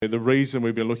The reason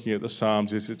we've been looking at the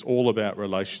Psalms is it's all about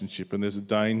relationship, and there's a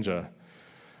danger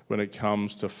when it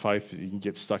comes to faith that you can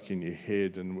get stuck in your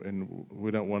head, and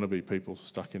we don't want to be people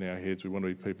stuck in our heads. We want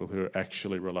to be people who are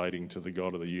actually relating to the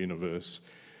God of the universe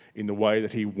in the way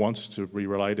that he wants to be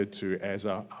related to as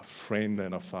a friend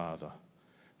and a father.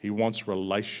 He wants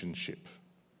relationship.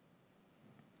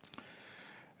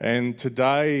 And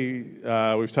today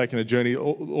we've taken a journey.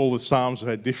 All the Psalms have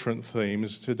had different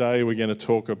themes. Today we're going to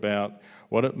talk about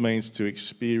what it means to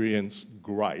experience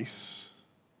grace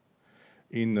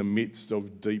in the midst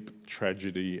of deep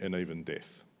tragedy and even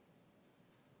death.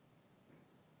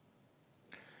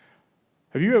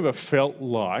 Have you ever felt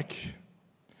like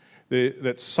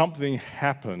that something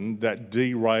happened that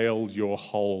derailed your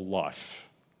whole life?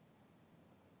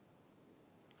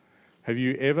 Have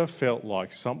you ever felt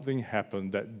like something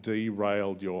happened that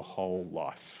derailed your whole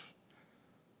life?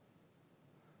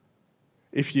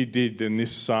 If you did, then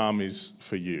this psalm is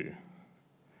for you.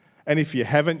 And if you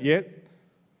haven't yet,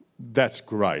 that's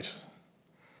great.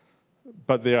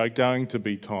 But there are going to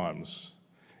be times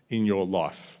in your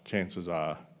life, chances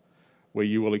are, where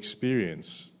you will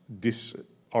experience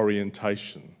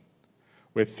disorientation,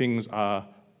 where things are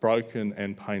broken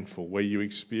and painful, where you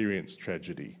experience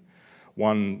tragedy.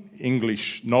 One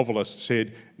English novelist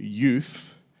said,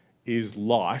 "Youth is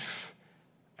life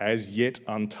as yet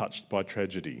untouched by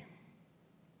tragedy."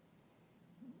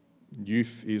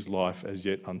 Youth is life as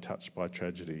yet untouched by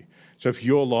tragedy. So if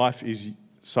your life is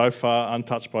so far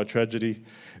untouched by tragedy,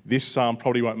 this psalm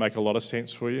probably won't make a lot of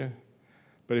sense for you.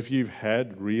 But if you've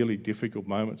had really difficult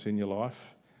moments in your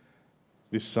life,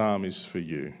 this psalm is for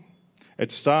you. It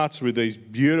starts with these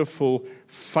beautiful,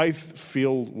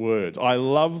 faith-filled words. "I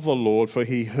love the Lord, for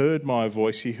he heard my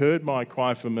voice. He heard my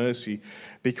cry for mercy.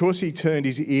 Because he turned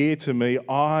his ear to me,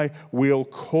 I will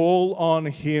call on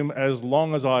him as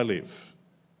long as I live."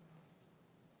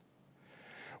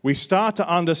 We start to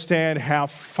understand how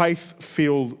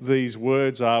faith-filled these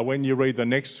words are when you read the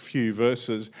next few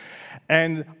verses.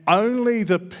 And only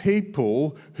the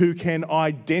people who can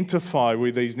identify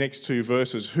with these next two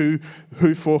verses, who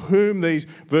for whom these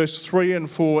verse 3 and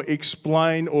 4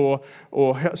 explain or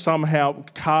somehow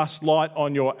cast light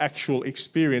on your actual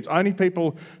experience, only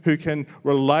people who can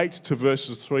relate to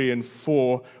verses 3 and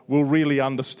 4 will really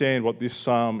understand what this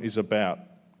psalm is about.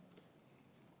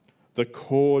 The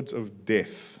cords of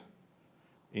death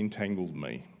entangled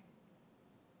me.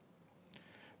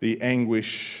 The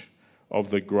anguish of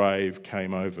the grave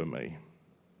came over me.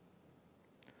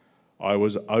 I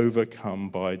was overcome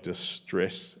by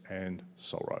distress and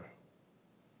sorrow.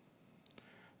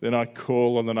 Then I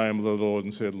called on the name of the Lord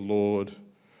and said, "Lord,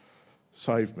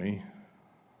 save me."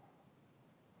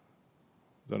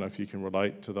 Don't know if you can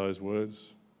relate to those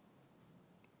words.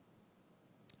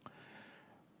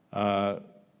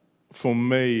 For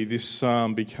me, this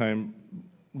psalm became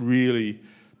really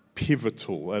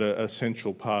pivotal at a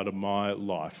central part of my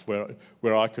life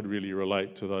where I could really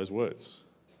relate to those words.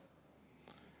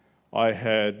 I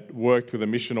had worked with a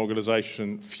mission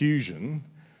organisation, Fusion,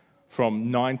 from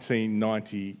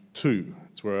 1992.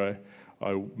 It's where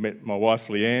I met my wife,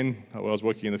 Leanne. I was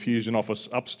working in the Fusion office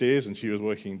upstairs and she was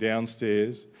working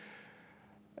downstairs.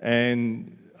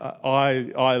 And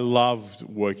I loved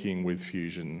working with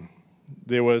Fusion.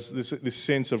 There was this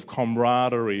sense of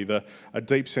camaraderie, a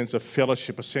deep sense of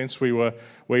fellowship, a sense we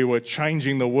were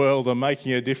changing the world and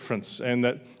making a difference, and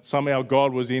that somehow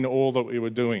God was in all that we were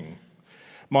doing.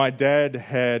 My dad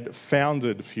had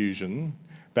founded Fusion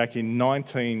back in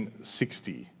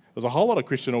 1960. There's a whole lot of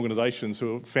Christian organisations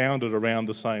who were founded around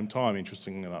the same time,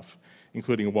 interestingly enough,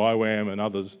 including YWAM and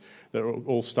others that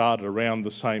all started around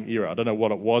the same era. I don't know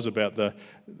what it was about the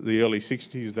early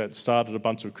 60s that started a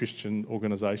bunch of Christian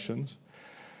organisations.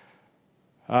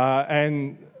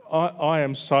 And I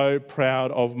am so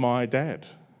proud of my dad.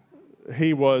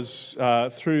 He was,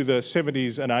 through the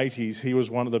 70s and 80s, he was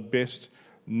one of the best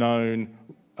known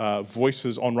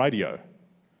voices on radio.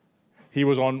 He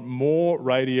was on more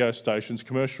radio stations,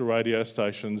 commercial radio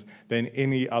stations, than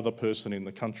any other person in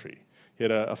the country. He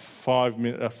had a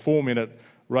 4-minute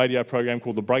radio program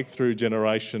called The Breakthrough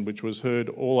Generation, which was heard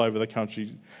all over the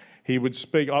country. He would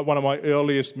speak. One of my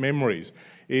earliest memories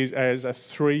is as a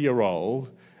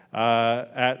 3-year-old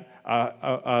at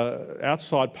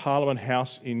outside Parliament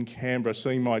House in Canberra,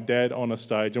 seeing my dad on a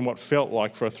stage, and what felt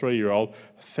like for a 3-year-old,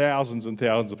 thousands and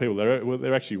thousands of people.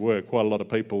 There actually were quite a lot of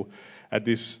people at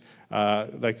this.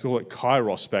 They call it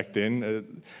Kairos back then.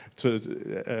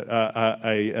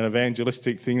 An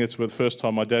evangelistic thing. That's the first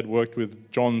time my dad worked with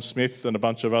John Smith and a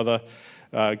bunch of other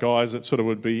guys that sort of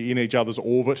would be in each other's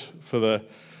orbit for the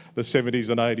 70s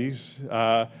and 80s.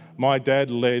 my dad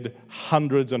led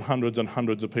hundreds and hundreds and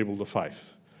hundreds of people to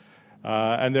faith.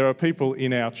 And there are people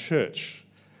in our church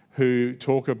who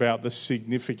talk about the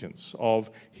significance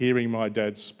of hearing my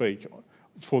dad speak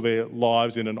for their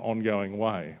lives in an ongoing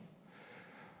way.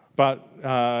 But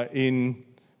in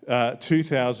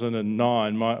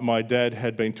 2009, my dad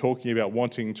had been talking about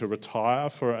wanting to retire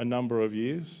for a number of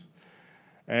years.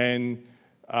 And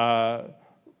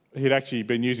he'd actually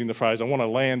been using the phrase, I want to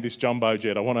land this jumbo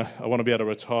jet, I want to be able to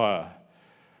retire.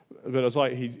 But it was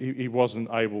like he wasn't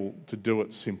able to do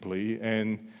it simply.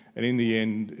 And in the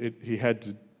end, he had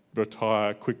to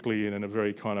retire quickly and in a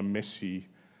very kind of messy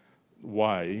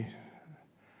way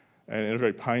and in a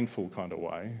very painful kind of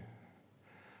way.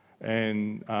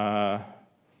 And I,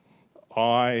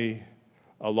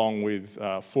 along with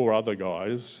 4 other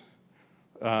guys,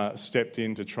 stepped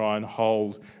in to try and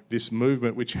hold this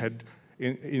movement which had,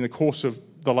 in the course of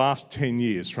the last 10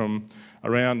 years, from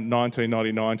around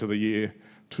 1999 to the year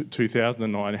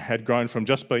 2009, had grown from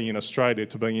just being in Australia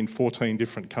to being in 14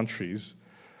 different countries.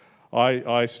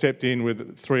 I stepped in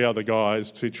with 3 other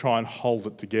guys to try and hold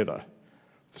it together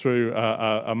through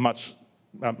a much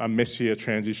messier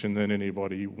transition than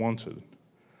anybody wanted.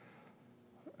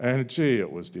 And gee,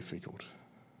 it was difficult.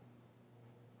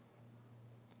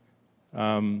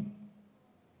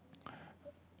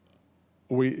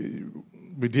 We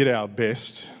did our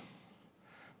best,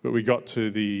 but we got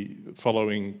to the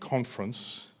following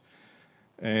conference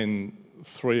and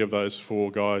 3 of those 4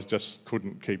 guys just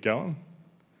couldn't keep going.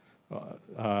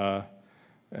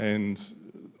 And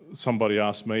somebody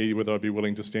asked me whether I'd be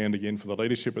willing to stand again for the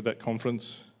leadership at that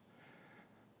conference.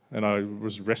 And I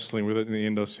was wrestling with it. In the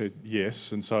end, I said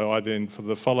yes. And so I then, for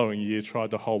the following year,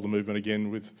 tried to hold the movement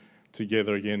again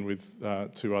together with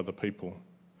 2 other people.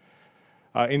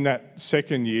 In that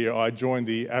second year, I joined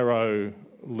the Arrow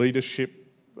leadership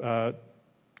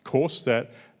course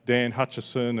that Dan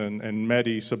Hutchison and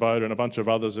Maddie Sabota and a bunch of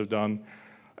others have done.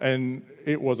 And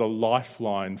it was a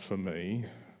lifeline for me,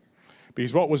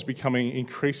 because what was becoming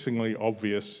increasingly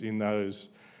obvious in those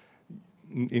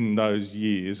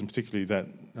years, and particularly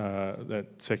that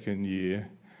second year,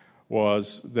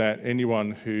 was that anyone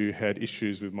who had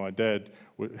issues with my dad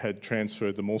had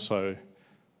transferred them also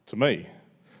to me.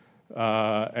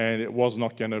 And it was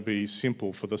not going to be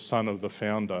simple for the son of the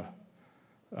founder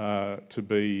to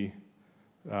be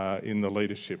in the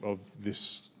leadership of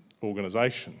this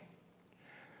organisation.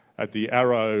 At the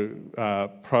Arrow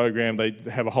program, they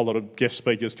have a whole lot of guest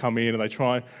speakers come in,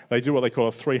 and they do what they call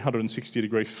a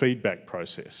 360-degree feedback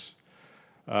process,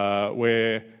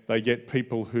 where they get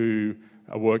people who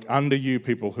work under you,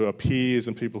 people who are peers,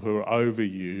 and people who are over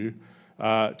you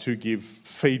to give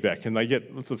feedback. And they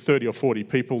get 30 or 40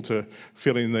 people to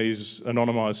fill in these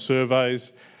anonymised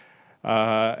surveys,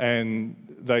 and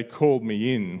they called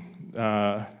me in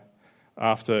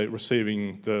after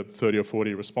receiving the 30 or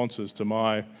 40 responses to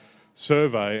my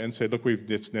survey and said, look, we've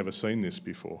just never seen this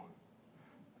before.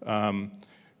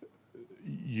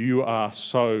 You are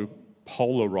so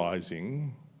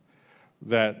polarising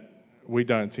that we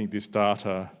don't think this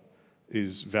data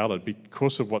is valid.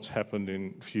 Because of what's happened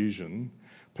in Fusion,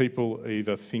 people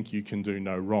either think you can do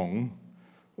no wrong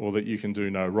or that you can do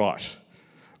no right.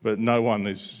 But no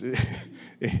one seems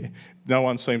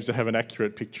to have an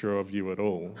accurate picture of you at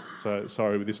all. So,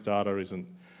 sorry, this data isn't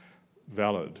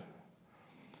valid.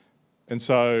 And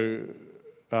so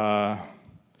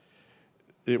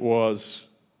it was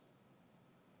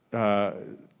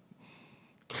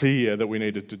clear that we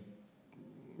needed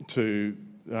to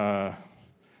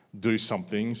do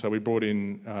something. So we brought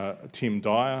in Tim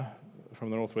Dyer from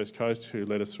the North West Coast, who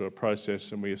led us through a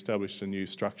process, and we established a new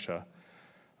structure.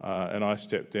 And I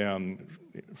stepped down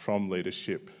from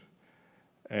leadership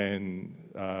and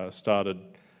started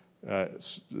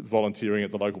volunteering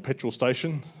at the local petrol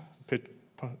station,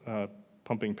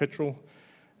 pumping petrol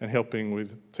and helping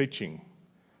with teaching,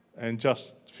 and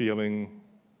just feeling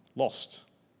lost,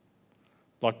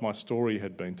 like my story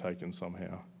had been taken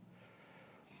somehow.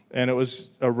 And it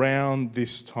was around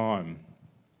this time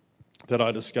that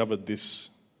I discovered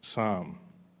this psalm.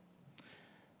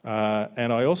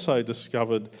 And I also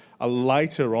discovered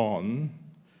later on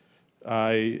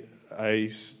a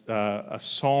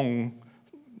song,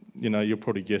 you'll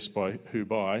probably guess by who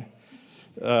by,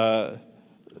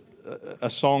 a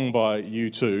song by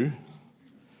U2,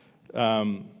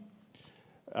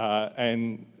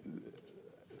 and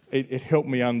it helped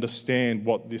me understand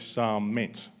what this psalm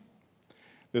meant.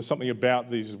 There's something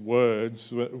about these words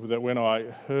that when I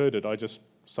heard it, I just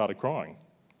started crying.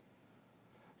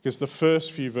 Because the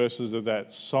first few verses of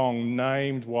that song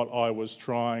named what I was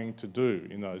trying to do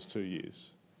in those 2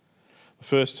 years. The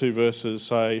first 2 verses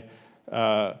say,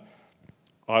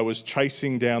 I was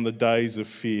chasing down the days of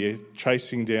fear,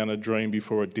 chasing down a dream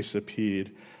before it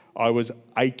disappeared. I was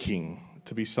aching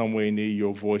to be somewhere near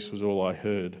your voice was all I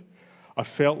heard. I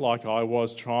felt like I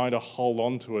was trying to hold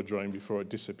on to a dream before it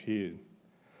disappeared.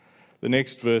 The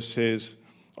next verse says,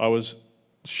 I was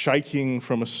shaking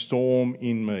from a storm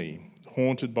in me,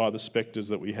 haunted by the spectres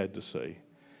that we had to see.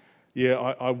 Yeah,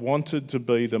 I wanted to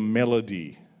be the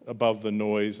melody above the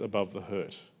noise, above the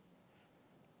hurt.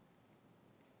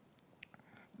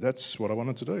 That's what I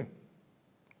wanted to do.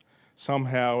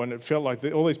 Somehow, and it felt like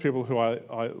all these people who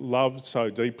I loved so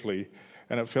deeply,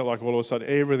 and it felt like all of a sudden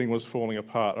everything was falling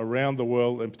apart around the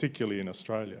world, and particularly in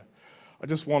Australia. I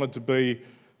just wanted to be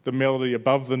the melody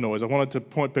above the noise. I wanted to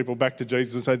point people back to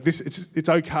Jesus and say, it's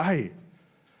okay.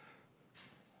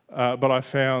 But I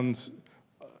found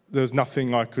there's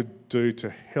nothing I could do to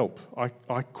help.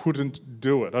 I couldn't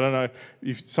do it. I don't know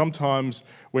if sometimes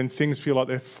when things feel like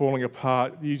they're falling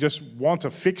apart, you just want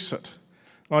to fix it.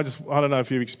 I don't know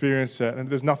if you've experienced that, and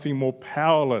there's nothing more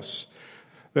powerless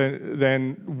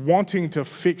than wanting to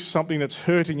fix something that's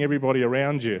hurting everybody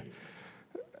around you,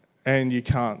 and you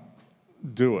can't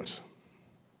do it.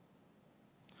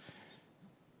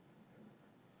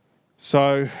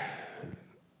 So,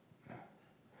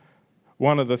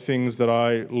 one of the things that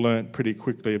I learnt pretty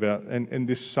quickly about, and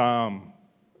this psalm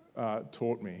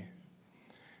taught me,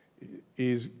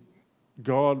 is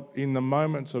God, in the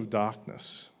moments of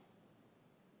darkness,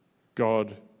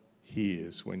 God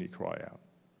hears when you cry out.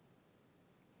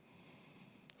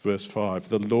 Verse 5,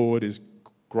 the Lord is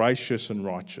gracious and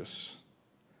righteous.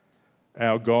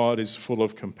 Our God is full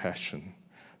of compassion.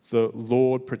 The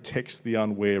Lord protects the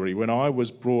unwary. When I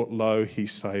was brought low, he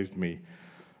saved me.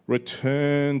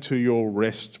 Return to your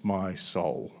rest, my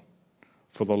soul,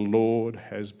 for the Lord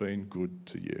has been good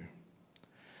to you.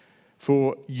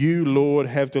 For you, Lord,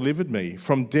 have delivered me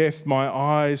from death, my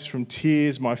eyes from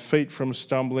tears, my feet from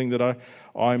stumbling, that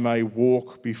I may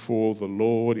walk before the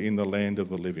Lord in the land of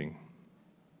the living.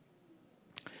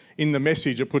 In the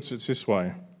Message, it puts it this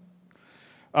way.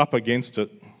 Up against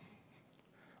it,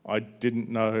 I didn't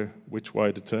know which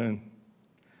way to turn.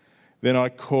 Then I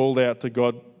called out to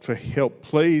God for help.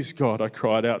 Please, God, I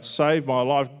cried out, save my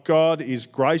life. God is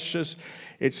gracious.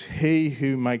 It's he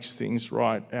who makes things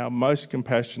right. Our most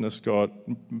compassionate God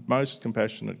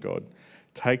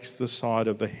takes the side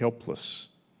of the helpless.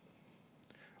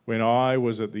 When I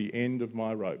was at the end of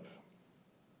my rope,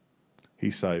 he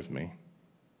saved me.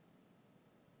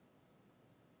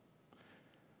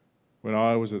 When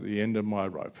I was at the end of my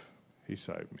rope, he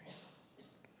saved me.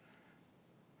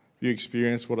 Have you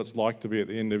experienced what it's like to be at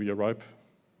the end of your rope?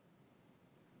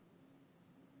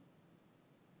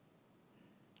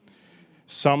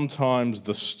 Sometimes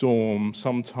the storm,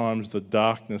 sometimes the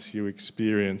darkness you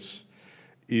experience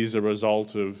is a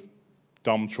result of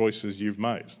dumb choices you've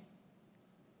made.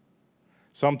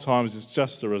 Sometimes it's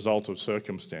just a result of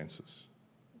circumstances,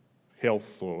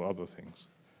 health or other things.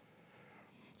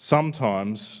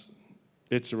 Sometimes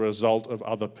it's a result of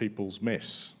other people's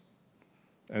mess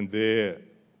and their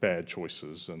bad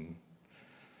choices, and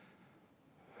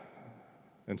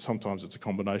sometimes it's a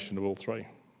combination of all three.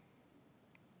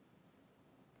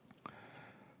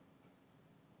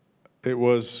 It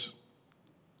was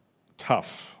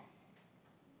tough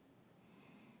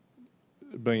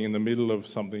being in the middle of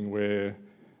something where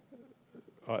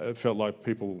it felt like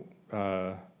people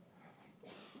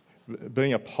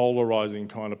being a polarising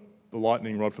kind of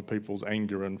lightning rod for people's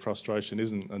anger and frustration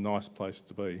isn't a nice place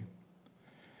to be.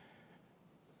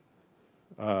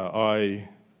 I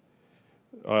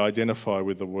identify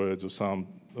with the words of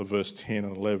verse 10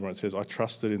 and 11 where it says, I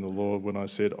trusted in the Lord when I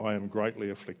said, I am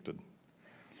greatly afflicted.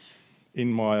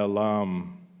 In my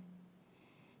alarm,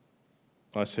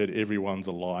 I said, everyone's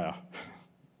a liar.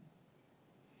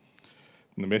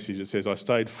 In the Message it says, I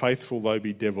stayed faithful though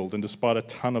bedeviled, and despite a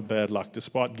ton of bad luck,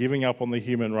 despite giving up on the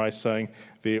human race, saying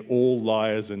they're all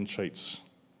liars and cheats.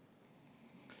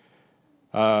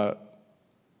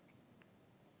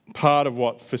 Part of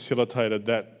what facilitated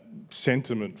that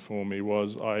sentiment for me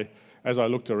was as I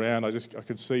looked around, I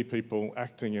could see people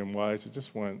acting in ways that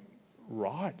just weren't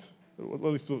right, at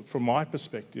least from my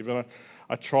perspective. And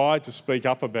I tried to speak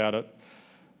up about it,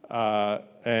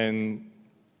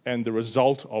 and the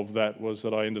result of that was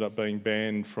that I ended up being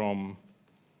banned from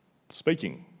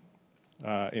speaking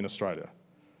in Australia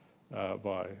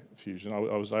by Fusion. I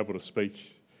was able to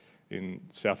speak in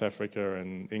South Africa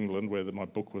and England, where my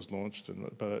book was launched, and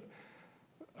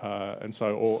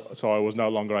so I was no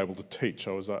longer able to teach.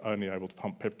 I was only able to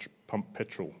pump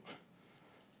petrol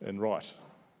and write.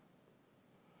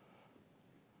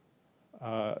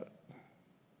 I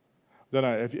don't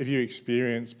know, have you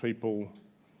experienced people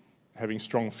having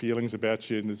strong feelings about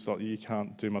you and it's like you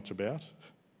can't do much about.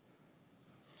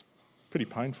 It's pretty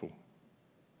painful.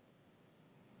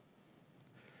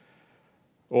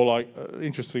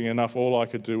 Interestingly enough, all I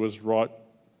could do was work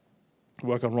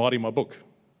on writing my book,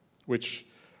 which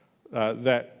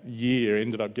that year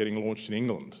ended up getting launched in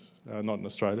England, not in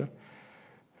Australia.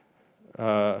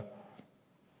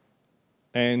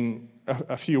 And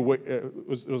a few weeks,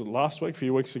 was it last week? A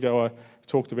few weeks ago, I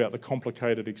talked about the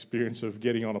complicated experience of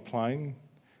getting on a plane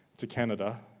to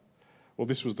Canada. Well,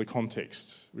 this was the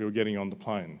context. We were getting on the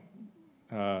plane.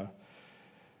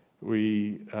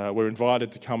 We were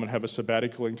invited to come and have a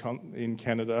sabbatical in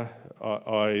Canada.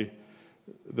 The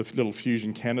little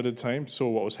Fusion Canada team saw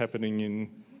what was happening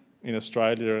in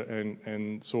Australia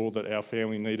and saw that our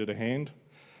family needed a hand.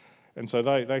 And so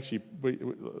they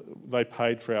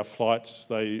paid for our flights,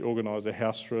 they organised a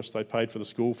house for us, they paid for the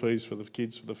school fees for the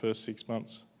kids for the first 6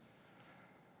 months.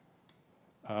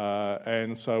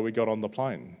 And so we got on the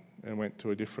plane and went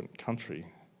to a different country.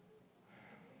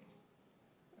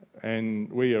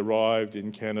 And we arrived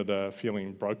in Canada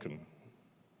feeling broken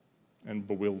and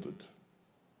bewildered.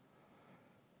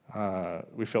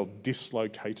 We felt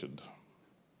dislocated,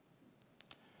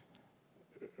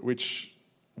 which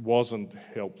wasn't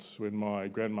helped when my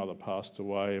grandmother passed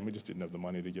away and we just didn't have the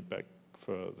money to get back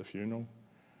for the funeral.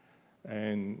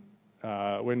 And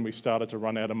when we started to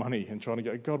run out of money and trying to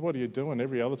go, God, what are you doing?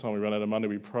 Every other time we run out of money,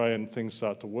 we pray and things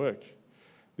start to work.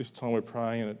 This time we're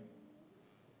praying and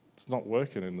it's not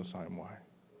working in the same way.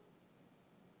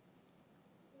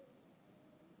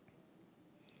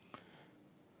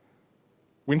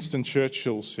 Winston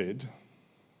Churchill said,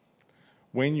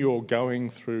 when you're going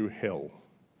through hell,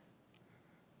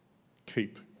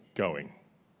 keep going.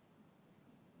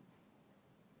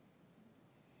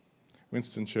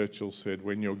 Winston Churchill said,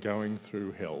 when you're going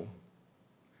through hell,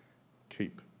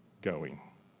 keep going.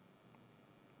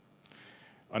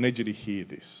 I need you to hear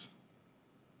this.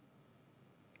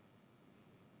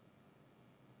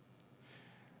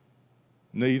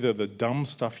 Neither the dumb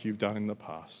stuff you've done in the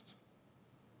past,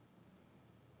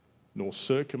 nor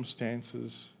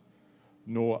circumstances,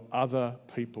 nor other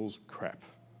people's crap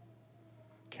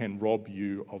can rob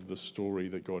you of the story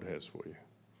that God has for you.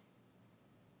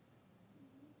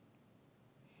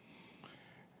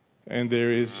 And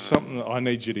there is something that I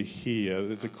need you to hear.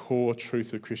 There's a core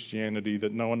truth of Christianity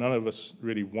that none of us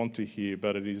really want to hear,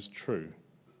 but it is true.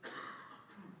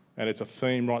 And it's a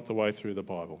theme right the way through the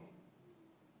Bible.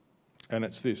 And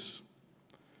it's this.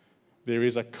 There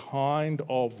is a kind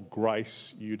of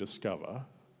grace you discover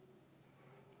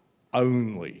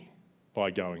only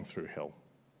by going through hell.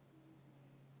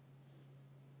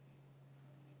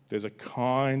 There's a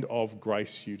kind of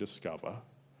grace you discover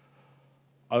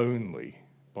only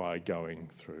by going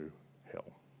through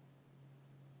hell.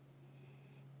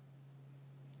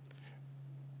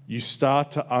 You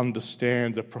start to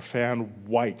understand the profound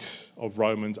weight of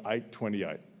Romans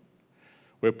 8:28,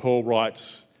 where Paul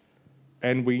writes,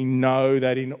 and we know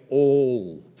that in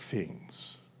all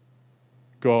things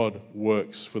God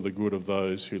works for the good of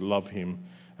those who love him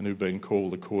and who've been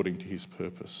called according to his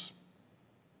purpose.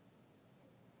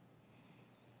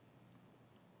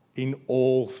 In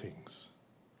all things.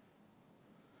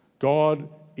 God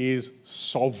is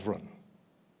sovereign.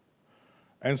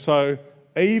 And so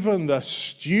even the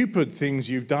stupid things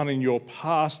you've done in your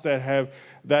past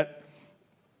that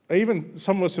even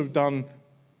some of us have done,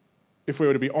 if we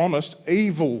were to be honest,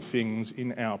 evil things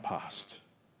in our past.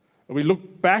 And we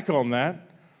look back on that,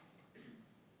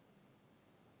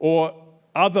 or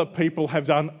other people have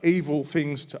done evil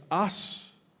things to us.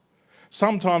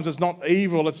 Sometimes it's not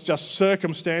evil, it's just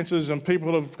circumstances and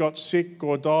people have got sick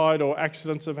or died or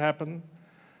accidents have happened.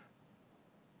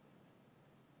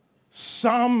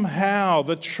 Somehow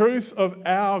the truth of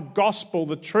our gospel,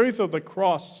 the truth of the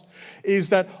cross, is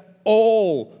that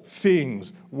all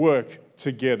things work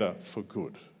together for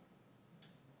good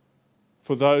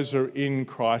for those who are in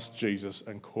Christ Jesus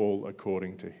and called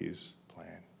according to his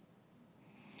plan.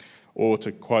 Or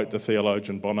to quote the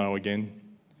theologian Bono again,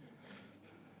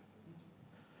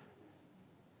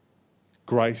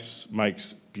 grace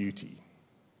makes beauty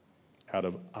out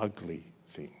of ugly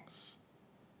things.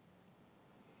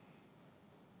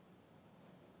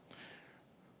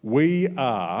 We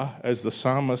are, as the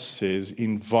psalmist says,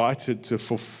 invited to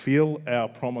fulfill our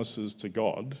promises to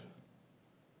God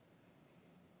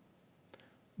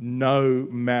no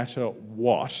matter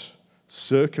what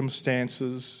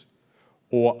circumstances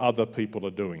or other people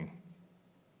are doing.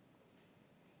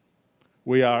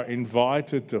 We are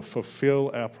invited to fulfill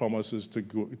our promises to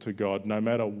God no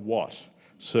matter what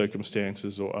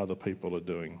circumstances or other people are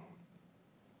doing.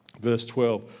 Verse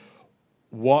 12,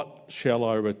 What shall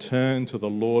I return to the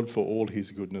Lord for all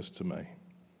his goodness to me?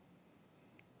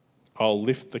 I'll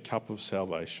lift the cup of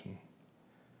salvation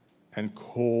and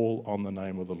call on the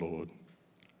name of the Lord.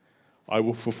 I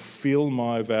will fulfill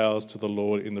my vows to the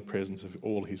Lord in the presence of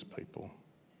all his people.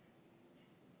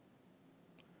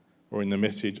 Or in the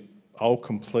Message, I'll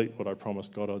complete what I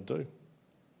promised God I'd do.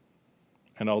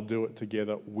 And I'll do it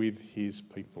together with his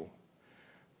people.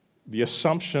 The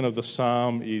assumption of the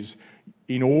psalm is,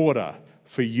 in order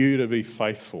for you to be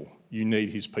faithful, you need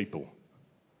his people.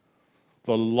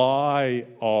 The lie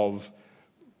of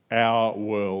our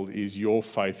world is your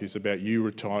faith is about you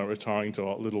retiring to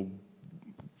a little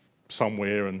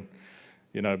somewhere and,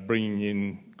 bringing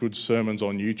in good sermons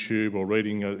on YouTube or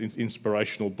reading an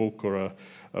inspirational book or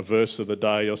a verse of the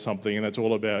day or something, and it's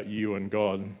all about you and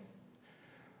God.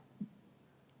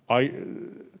 I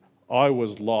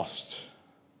was lost,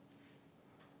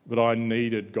 but I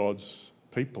needed God's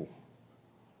people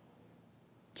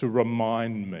to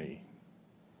remind me.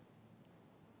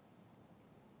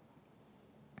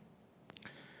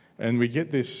 And we get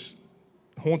this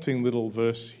haunting little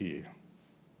verse here.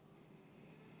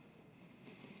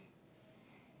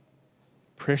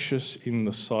 Precious in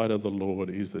the sight of the Lord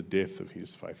is the death of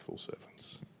his faithful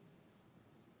servants.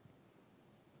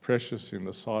 Precious in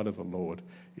the sight of the Lord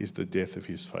is the death of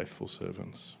his faithful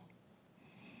servants.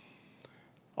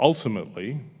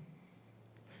 Ultimately,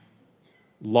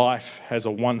 life has a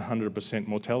 100%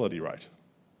 mortality rate.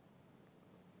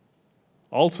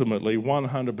 Ultimately,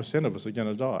 100% of us are going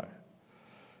to die.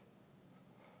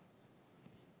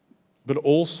 But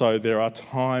also, there are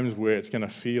times where it's going to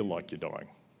feel like you're dying.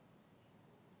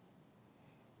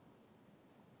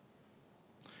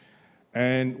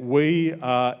 And we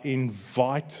are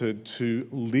invited to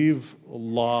live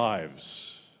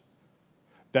lives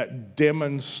that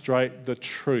demonstrate the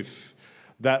truth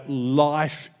that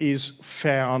life is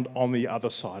found on the other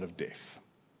side of death.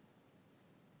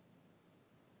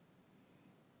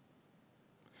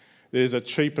 There's a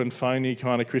cheap and phony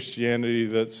kind of Christianity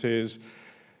that says,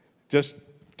 just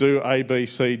do A, B,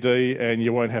 C, D, and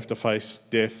you won't have to face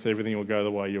death. Everything will go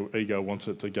the way your ego wants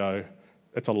it to go.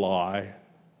 It's a lie.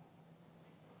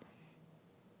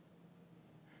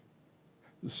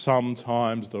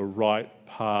 Sometimes the right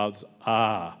paths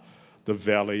are the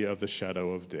valley of the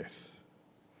shadow of death.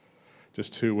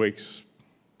 Just 2 weeks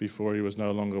before he was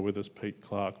no longer with us, Pete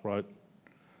Clark wrote,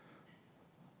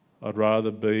 I'd rather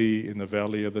be in the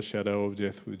valley of the shadow of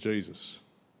death with Jesus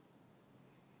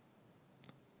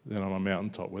than on a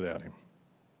mountaintop without him.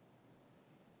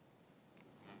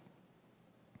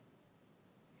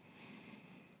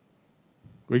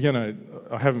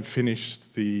 I haven't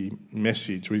finished the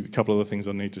message with a couple of other things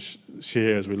I need to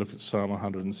share as we look at Psalm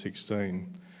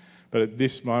 116. But at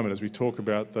this moment, as we talk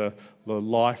about the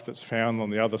life that's found on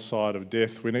the other side of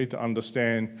death, we need to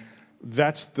understand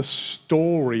that's the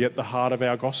story at the heart of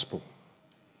our gospel.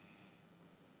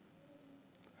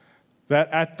 That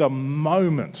at the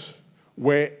moment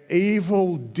where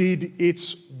evil did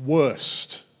its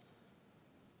worst,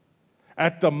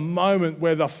 at the moment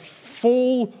where the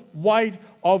full weight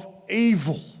of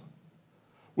evil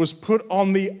was put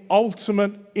on the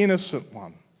ultimate innocent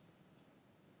one,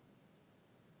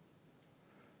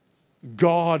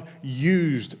 God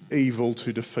used evil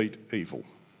to defeat evil.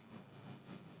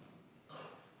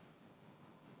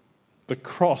 The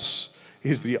cross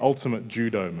is the ultimate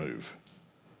judo move.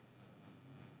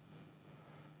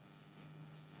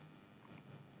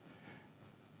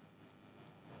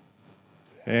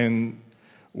 And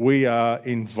we are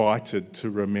invited to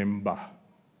remember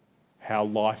how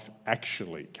life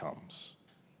actually comes.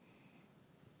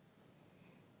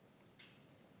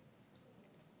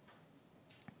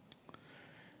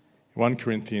 In 1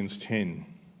 Corinthians 10,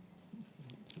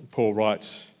 Paul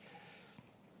writes,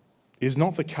 is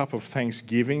not the cup of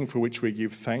thanksgiving for which we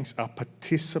give thanks a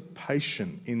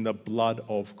participation in the blood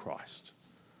of Christ?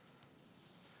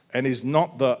 And is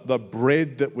not the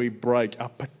bread that we break a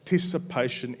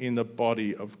participation in the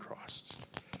body of Christ?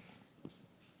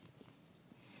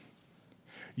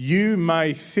 You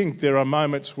may think there are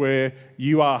moments where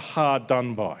you are hard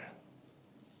done by.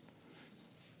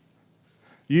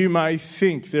 You may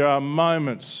think there are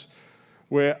moments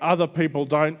where other people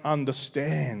don't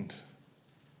understand.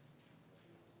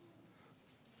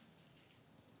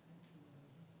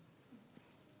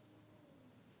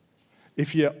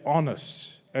 If you're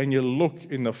honest and you look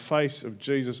in the face of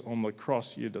Jesus on the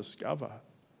cross, you discover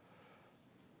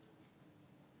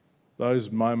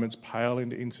those moments pale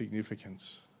into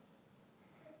insignificance.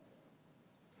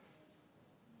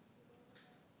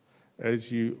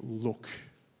 As you look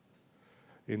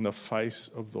in the face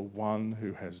of the one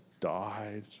who has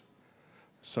died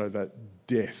so that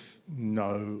death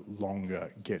no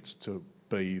longer gets to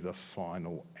be the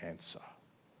final answer,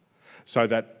 so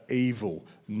that evil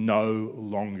no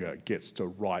longer gets to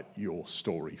write your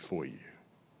story for you.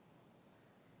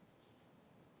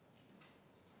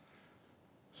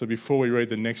 So before we read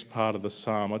the next part of the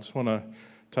psalm, I just want to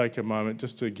take a moment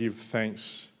just to give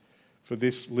thanks for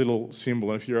this little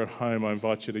symbol. And if you're at home, I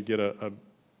invite you to get a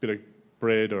bit of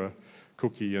bread or a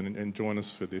cookie and join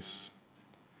us for this.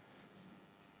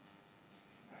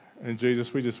 And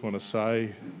Jesus, we just want to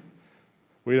say,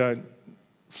 we don't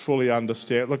fully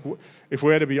understand. Look, if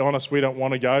we're to be honest, we don't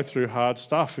want to go through hard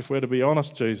stuff. If we're to be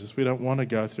honest, Jesus, we don't want to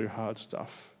go through hard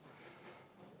stuff.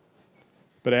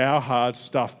 But our hard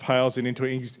stuff pales into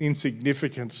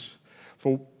insignificance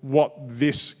for what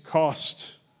this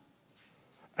cost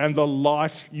and the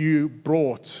life you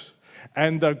brought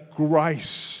and the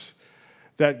grace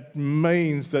that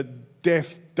means that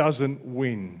death doesn't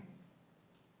win.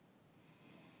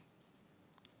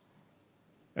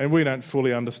 And we don't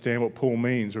fully understand what Paul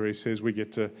means where he says we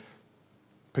get to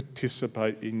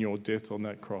participate in your death on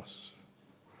that cross.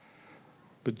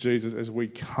 But Jesus, as we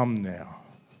come now,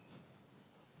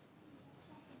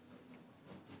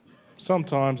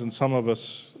 sometimes, and some of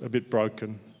us a bit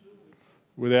broken,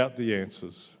 without the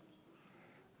answers,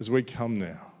 as we come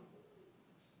now,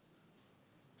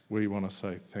 we want to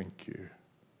say thank you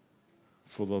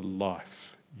for the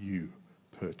life you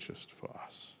purchased for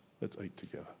us. Let's eat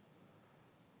together.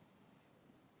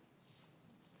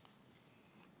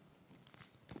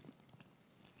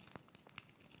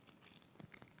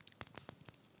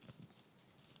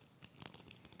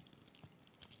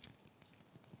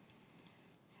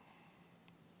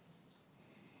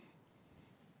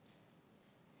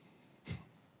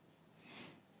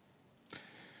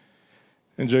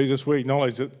 And Jesus, we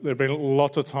acknowledge that there have been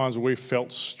lots of times where we've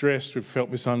felt stressed, we've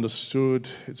felt misunderstood,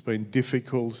 it's been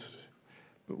difficult,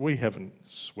 but we haven't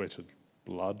sweated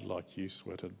blood like you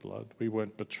sweated blood. We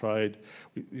weren't betrayed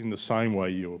in the same way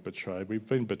you were betrayed. We've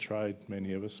been betrayed,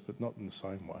 many of us, but not in the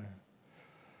same way.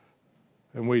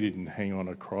 And we didn't hang on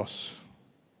a cross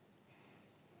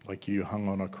like you hung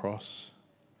on a cross.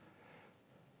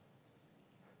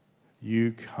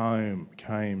 You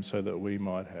came so that we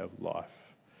might have life.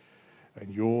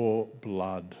 And your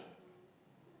blood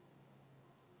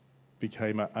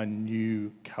became a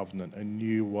new covenant, a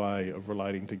new way of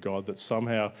relating to God, that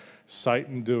somehow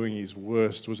Satan doing his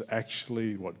worst was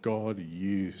actually what God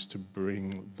used to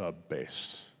bring the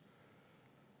best.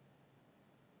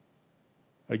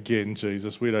 Again,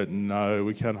 Jesus, we don't know,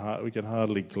 we can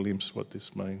hardly glimpse what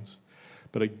this means.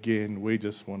 But again, we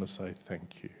just want to say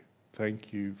thank you.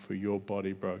 Thank you for your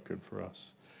body broken for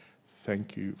us.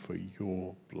 Thank you for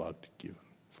your blood given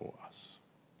for us.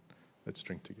 Let's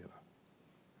drink together.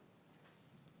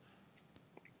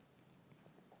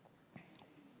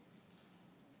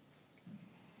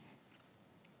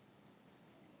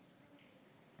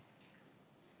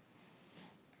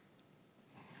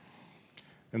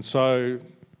 And so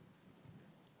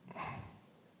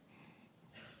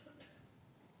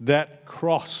that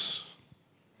cross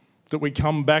that we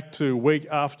come back to week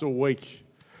after week,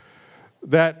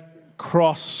 that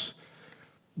cross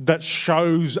that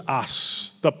shows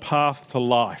us the path to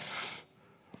life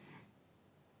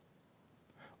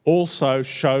also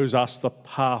shows us the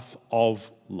path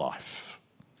of life.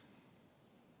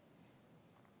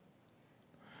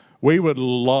 We would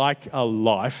like a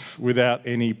life without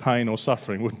any pain or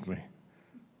suffering, wouldn't we?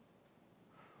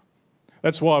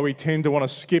 That's why we tend to want to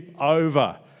skip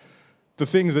over the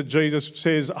things that Jesus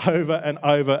says over and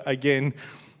over again.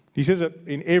 He says it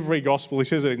in every gospel. He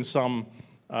says it in some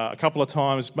a couple of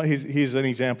times. Here's an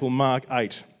example, Mark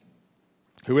 8.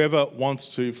 Whoever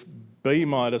wants to be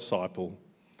my disciple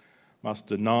must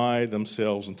deny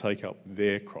themselves and take up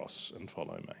their cross and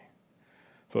follow me.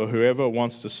 For whoever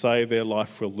wants to save their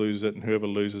life will lose it, and whoever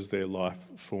loses their life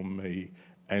for me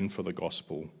and for the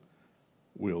gospel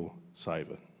will save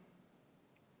it.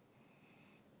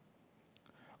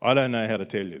 I don't know how to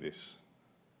tell you this.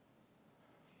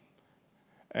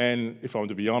 And if I'm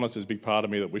to be honest, there's a big part of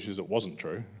me that wishes it wasn't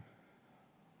true.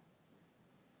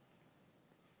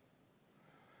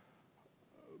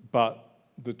 But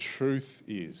the truth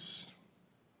is,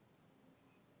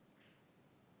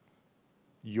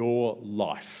 your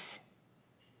life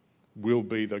will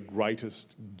be the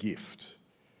greatest gift.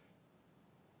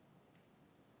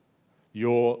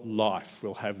 Your life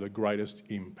will have the greatest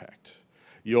impact.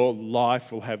 Your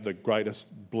life will have the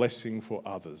greatest blessing for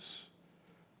others,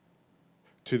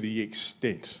 to the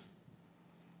extent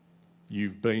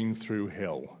you've been through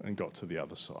hell and got to the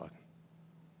other side.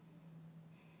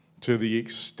 To the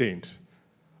extent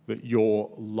that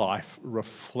your life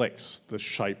reflects the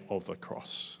shape of the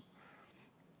cross.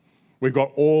 We've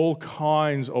got all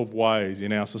kinds of ways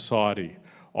in our society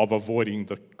of avoiding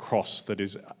the cross that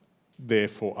is there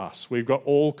for us. We've got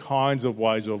all kinds of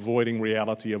ways of avoiding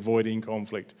reality, avoiding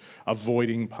conflict,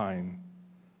 avoiding pain.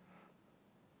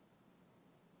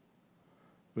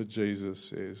 But Jesus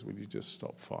says, will you just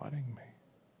stop fighting me?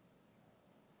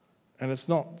 And it's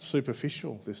not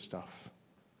superficial, this stuff.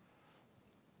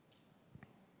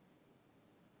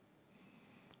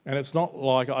 And it's not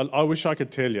like, I wish I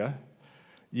could tell you,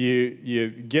 you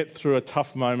get through a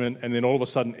tough moment and then all of a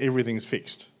sudden everything's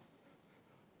fixed.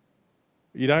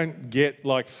 You don't get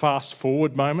like fast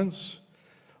forward moments.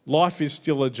 Life is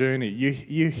still a journey.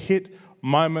 You hit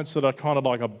moments that are kind of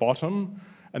like a bottom,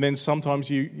 and then sometimes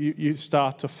you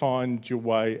start to find your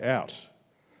way out.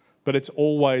 But it's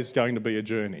always going to be a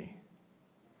journey.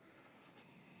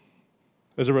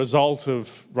 As a result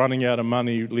of running out of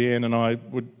money, Leanne and I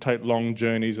would take long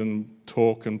journeys and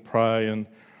talk and pray, and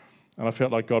I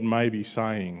felt like God may be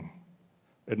saying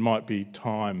it might be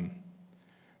time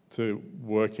to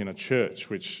work in a church,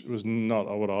 which was not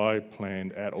what I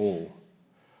planned at all.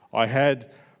 I had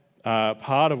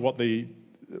part of the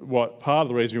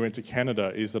reason we went to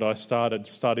Canada is that I started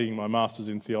studying my Masters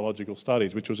in Theological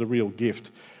Studies, which was a real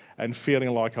gift, and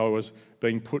feeling like I was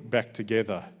being put back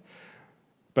together.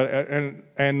 But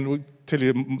and we'll tell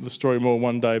you the story more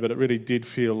one day, but it really did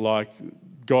feel like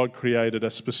God created a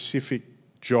specific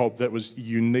job that was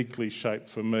uniquely shaped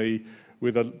for me,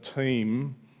 with a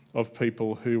team of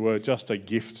people who were just a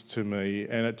gift to me,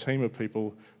 and a team of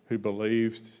people who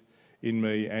believed in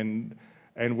me. And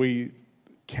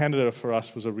Canada for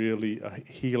us was a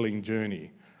healing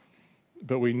journey.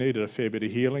 But we needed a fair bit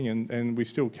of healing, and we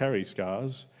still carry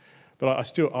scars. But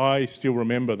I still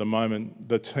remember the moment,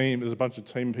 there's a bunch of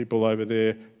team people over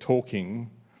there talking,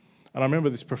 and I remember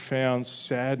this profound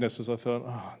sadness as I thought,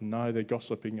 oh no, they're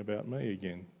gossiping about me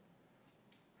again.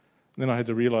 And then I had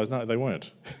to realise, no, they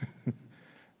weren't.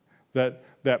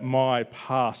 that my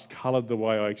past coloured the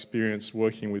way I experienced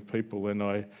working with people, and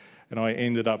I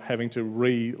ended up having to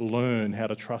relearn how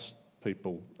to trust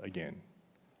people again.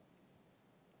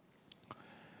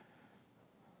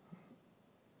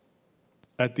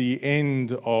 At the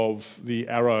end of the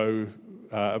Arrow,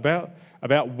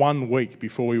 about 1 week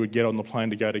before we would get on the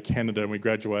plane to go to Canada, and we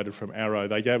graduated from Arrow,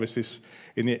 they gave us this,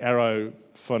 in the Arrow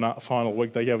final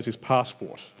week, they gave us this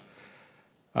passport.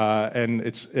 And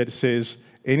it says,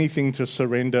 anything to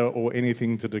surrender or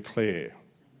anything to declare.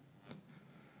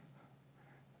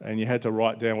 And you had to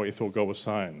write down what you thought God was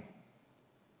saying.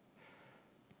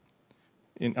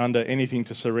 Under anything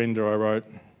to surrender, I wrote,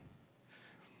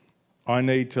 I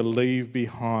need to leave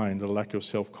behind a lack of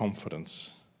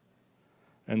self-confidence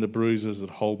and the bruises that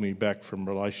hold me back from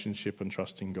relationship and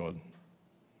trusting God.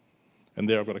 And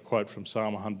there I've got a quote from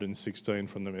Psalm 116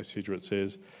 from the Message where it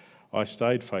says, I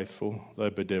stayed faithful,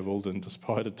 though bedevilled, and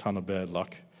despite a ton of bad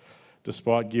luck,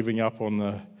 despite giving up on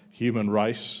the human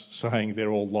race, saying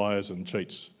they're all liars and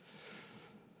cheats.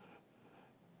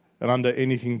 And under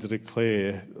anything to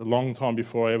declare, a long time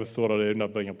before I ever thought I'd end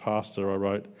up being a pastor, I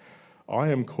wrote, I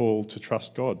am called to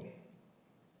trust God,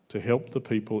 to help the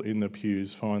people in the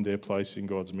pews find their place in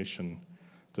God's mission,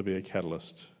 to be a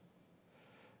catalyst.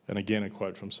 And again, a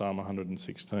quote from Psalm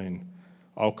 116,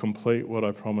 I'll complete what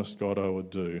I promised God I would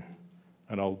do,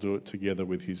 and I'll do it together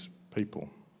with his people.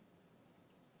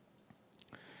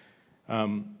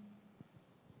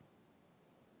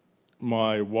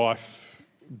 My wife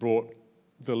brought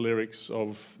the lyrics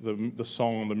of the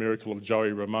song The Miracle of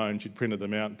Joey Ramone. She'd printed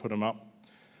them out and put them up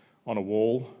on a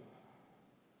wall.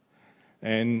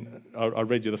 And I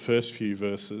read you the first few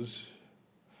verses.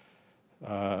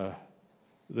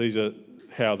 These are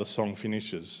how the song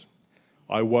finishes.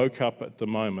 I woke up at the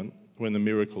moment when the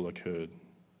miracle occurred.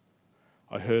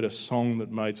 I heard a song that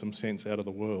made some sense out of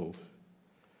the world.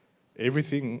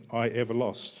 Everything I ever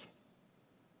lost.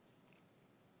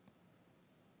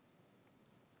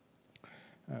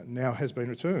 Now has been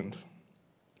returned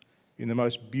in the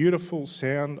most beautiful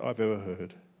sound I've ever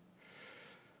heard.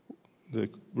 The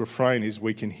refrain is,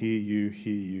 we can hear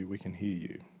you, we can hear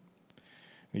you.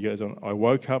 And he goes on, I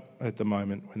woke up at the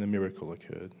moment when the miracle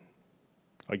occurred.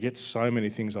 I get so many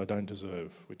things I don't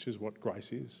deserve, which is what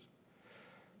grace is.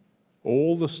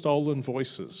 All the stolen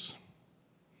voices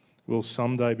will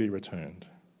someday be returned.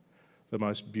 The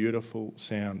most beautiful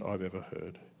sound I've ever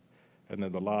heard. And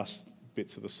then the last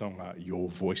bits of the song are, your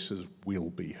voices will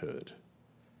be heard.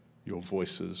 Your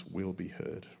voices will be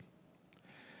heard.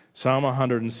 Psalm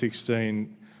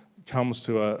 116 comes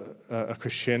to a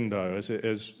crescendo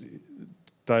as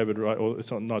David, or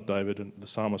it's not David, the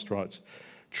psalmist writes,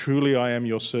 Truly I am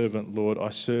your servant, Lord. I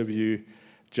serve you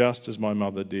just as my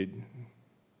mother did.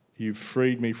 You've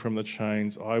freed me from the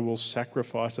chains. I will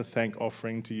sacrifice a thank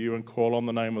offering to you and call on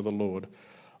the name of the Lord.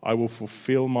 I will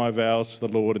fulfill my vows to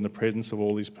the Lord in the presence of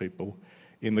all these people,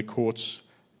 in the courts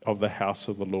of the house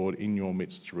of the Lord, in your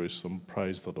midst, Jerusalem.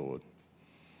 Praise the Lord.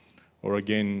 Or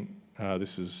again,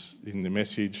 this is in the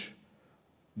Message.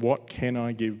 What can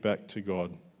I give back to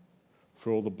God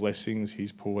for all the blessings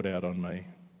he's poured out on me?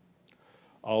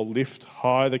 I'll lift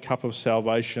high the cup of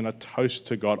salvation, a toast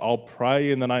to God. I'll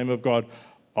pray in the name of God.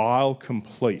 I'll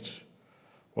complete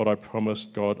what I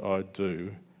promised God I'd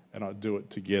do, and I'd do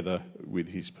it together with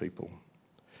his people.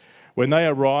 When they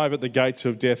arrive at the gates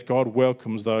of death, God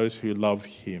welcomes those who love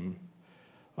him.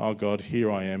 Oh God,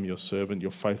 here I am, your servant, your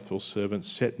faithful servant.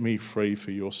 Set me free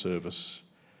for your service.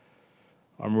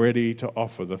 I'm ready to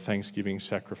offer the thanksgiving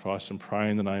sacrifice and pray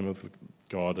in the name of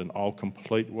God, and I'll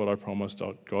complete what I promised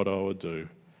God I would do,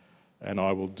 and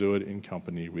I will do it in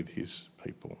company with his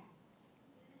people.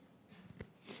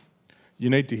 You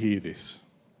need to hear this.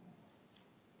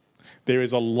 There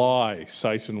is a lie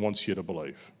Satan wants you to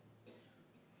believe.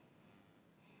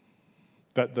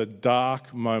 That the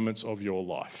dark moments of your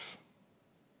life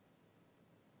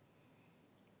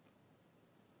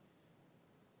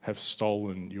have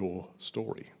stolen your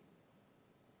story.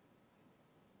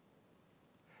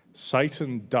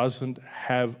 Satan doesn't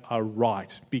have a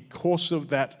right because of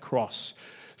that cross.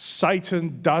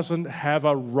 Satan doesn't have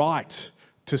a right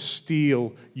to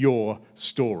steal your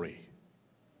story.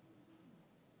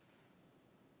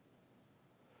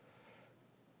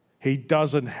 He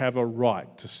doesn't have a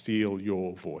right to steal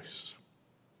your voice.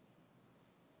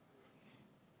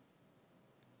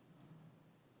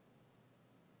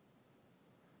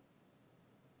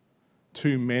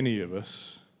 Too many of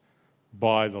us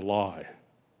buy the lie.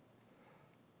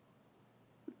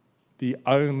 The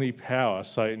only power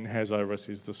Satan has over us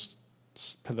is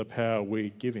the power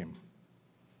we give him.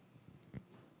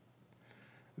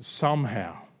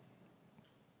 Somehow,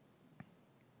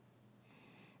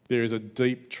 there is a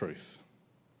deep truth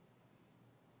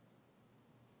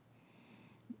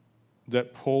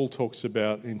that Paul talks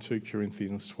about in 2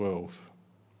 Corinthians 12,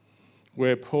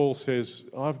 where Paul says,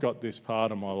 I've got this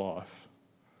part of my life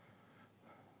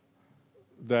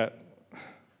that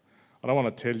I don't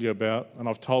want to tell you about, and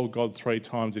I've told God 3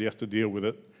 times that he has to deal with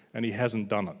it, and he hasn't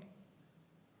done it.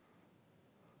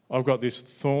 I've got this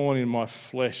thorn in my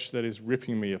flesh that is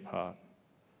ripping me apart.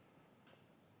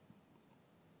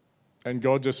 And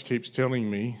God just keeps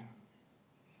telling me,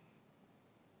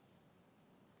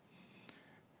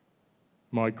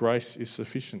 my grace is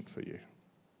sufficient for you.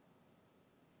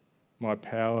 My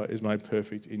power is made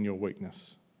perfect in your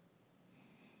weakness.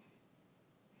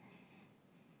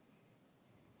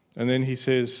 And then he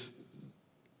says,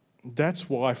 that's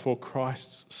why for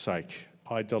Christ's sake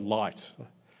I delight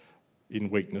in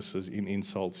weaknesses, in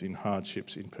insults, in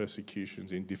hardships, in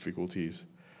persecutions, in difficulties.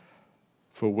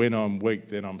 For when I'm weak,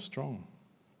 then I'm strong.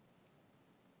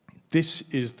 This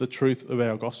is the truth of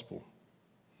our gospel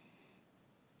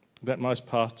that most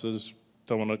pastors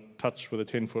don't want to touch with a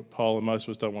 10-foot pole and most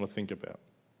of us don't want to think about.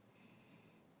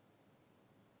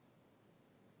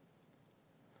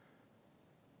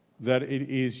 That it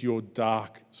is your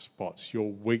dark spots,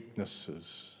 your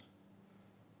weaknesses,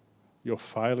 your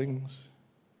failings,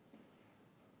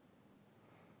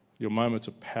 your moments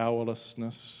of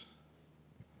powerlessness,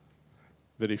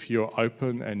 that if you're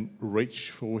open and reach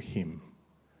for him,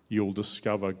 you'll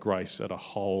discover grace at a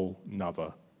whole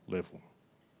nother level.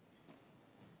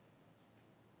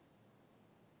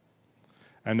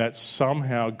 And that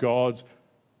somehow God's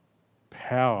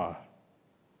power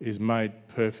is made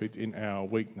perfect in our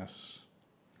weakness.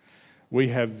 We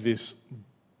have this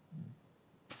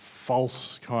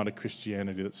false kind of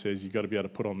Christianity that says you've got to be able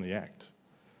to put on the act.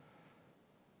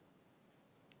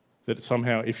 That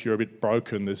somehow if you're a bit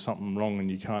broken, there's something wrong and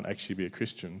you can't actually be a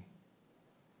Christian.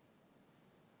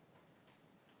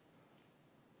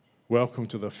 Welcome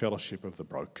to the fellowship of the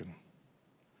broken.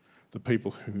 The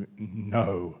people who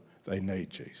know they need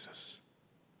Jesus.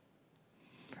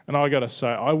 And I got to say,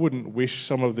 I wouldn't wish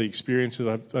some of the experiences,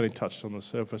 I've only touched on the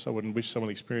surface, I wouldn't wish some of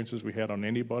the experiences we had on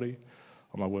anybody,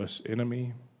 on my worst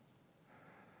enemy.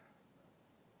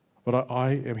 But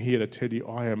I am here to tell you,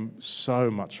 I am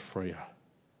so much freer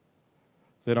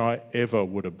than I ever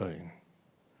would have been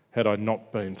had I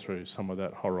not been through some of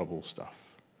that horrible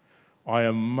stuff. I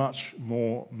am much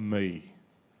more me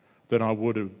than I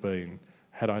would have been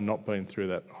had I not been through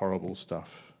that horrible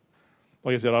stuff.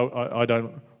 Like I said, I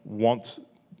don't want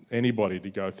anybody to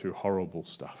go through horrible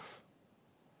stuff.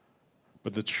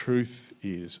 But the truth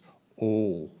is,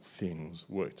 all things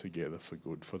work together for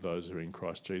good for those who are in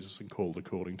Christ Jesus and called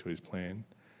according to his plan.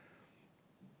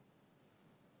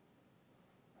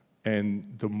 And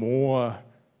the more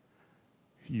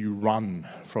you run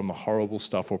from the horrible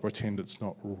stuff or pretend it's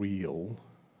not real,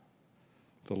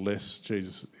 the less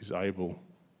Jesus is able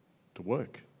to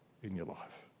work in your life.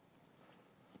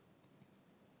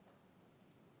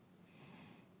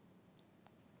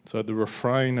 So the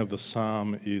refrain of the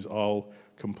psalm is, I'll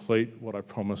complete what I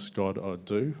promised God I'd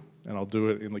do, and I'll do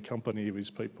it in the company of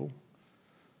his people.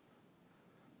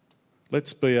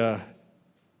 Let's be a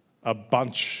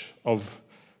bunch of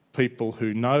people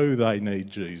who know they need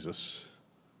Jesus,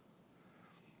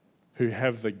 who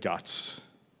have the guts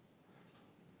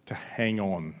to hang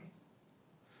on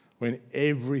when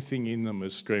everything in them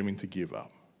is screaming to give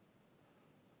up,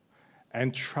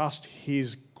 and trust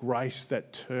his grace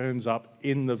that turns up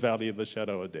in the valley of the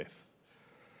shadow of death.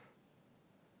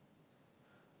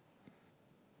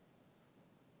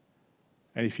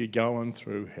 And if you're going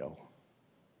through hell,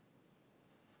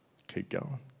 keep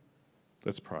going.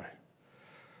 Let's pray.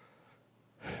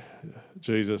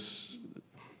 Jesus,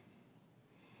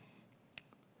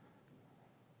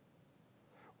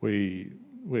 we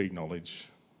acknowledge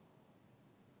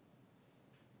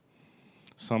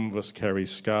some of us carry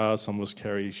scars, some of us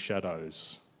carry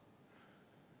shadows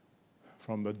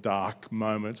from the dark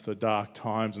moments, the dark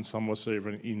times, and some of us are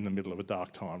even in the middle of a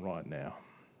dark time right now.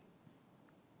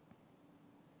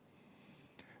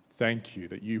 Thank you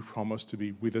that you promise to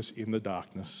be with us in the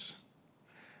darkness.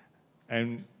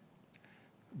 And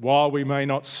while we may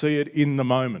not see it in the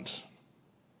moment,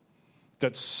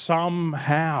 that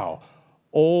somehow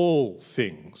all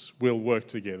things will work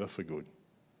together for good.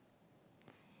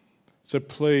 So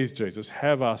please, Jesus,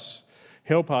 help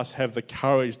us have the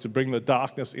courage to bring the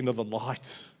darkness into the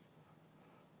light.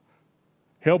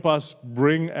 Help us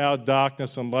bring our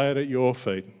darkness and lay it at your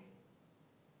feet.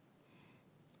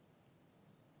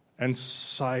 And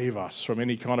save us from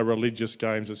any kind of religious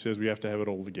games that says we have to have it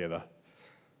all together.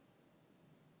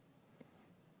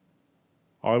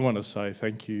 I want to say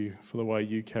thank you for the way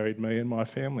you carried me and my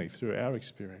family through our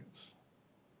experience.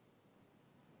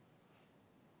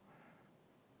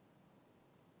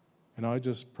 And I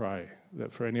just pray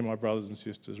that for any of my brothers and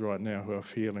sisters right now who are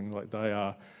feeling like they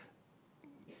are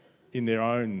in their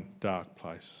own dark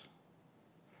place,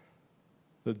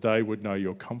 that they would know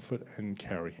your comfort and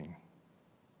carrying.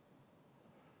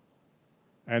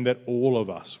 And that all of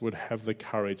us would have the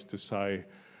courage to say,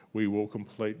 we will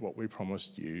complete what we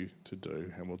promised you to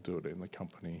do, and we'll do it in the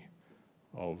company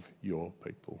of your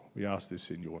people. We ask this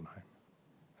in your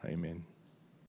name. Amen.